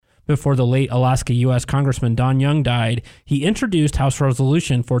Before the late Alaska U.S. Congressman Don Young died, he introduced House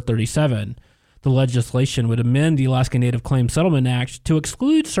Resolution 437. The legislation would amend the Alaska Native Claims Settlement Act to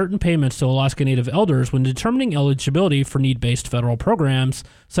exclude certain payments to Alaska Native elders when determining eligibility for need-based federal programs,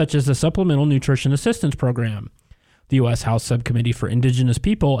 such as the Supplemental Nutrition Assistance Program. The U.S. House Subcommittee for Indigenous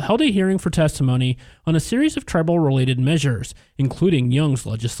People held a hearing for testimony on a series of tribal-related measures, including Young's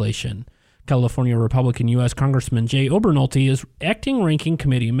legislation. California Republican U.S. Congressman Jay Obernolte is acting ranking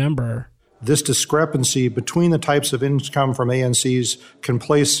committee member. This discrepancy between the types of income from ANCs can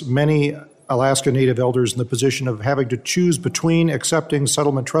place many Alaska Native elders in the position of having to choose between accepting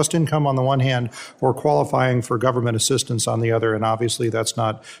settlement trust income on the one hand or qualifying for government assistance on the other, and obviously that's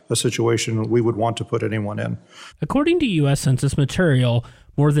not a situation we would want to put anyone in. According to U.S. Census material,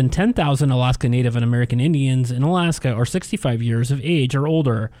 more than 10,000 Alaska Native and American Indians in Alaska are 65 years of age or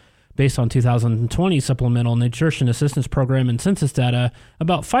older. Based on 2020 Supplemental Nutrition Assistance Program and census data,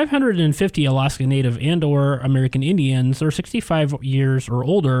 about 550 Alaska Native and or American Indians are 65 years or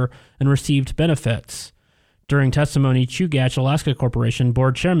older and received benefits. During testimony, Chugach Alaska Corporation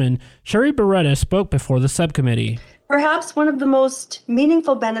Board Chairman Sherry Beretta spoke before the subcommittee. Perhaps one of the most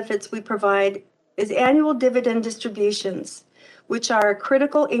meaningful benefits we provide is annual dividend distributions, which are a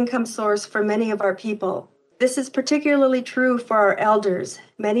critical income source for many of our people. This is particularly true for our elders,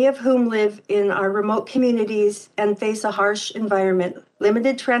 many of whom live in our remote communities and face a harsh environment,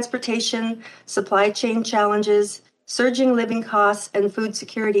 limited transportation, supply chain challenges, surging living costs, and food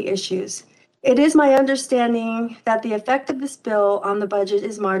security issues. It is my understanding that the effect of this bill on the budget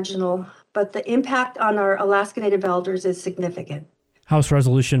is marginal, but the impact on our Alaska Native elders is significant. House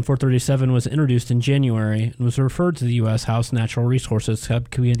Resolution 437 was introduced in January and was referred to the U.S. House Natural Resources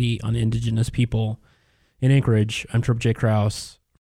Subcommittee on Indigenous People. In Anchorage, I'm Trip J. Krause.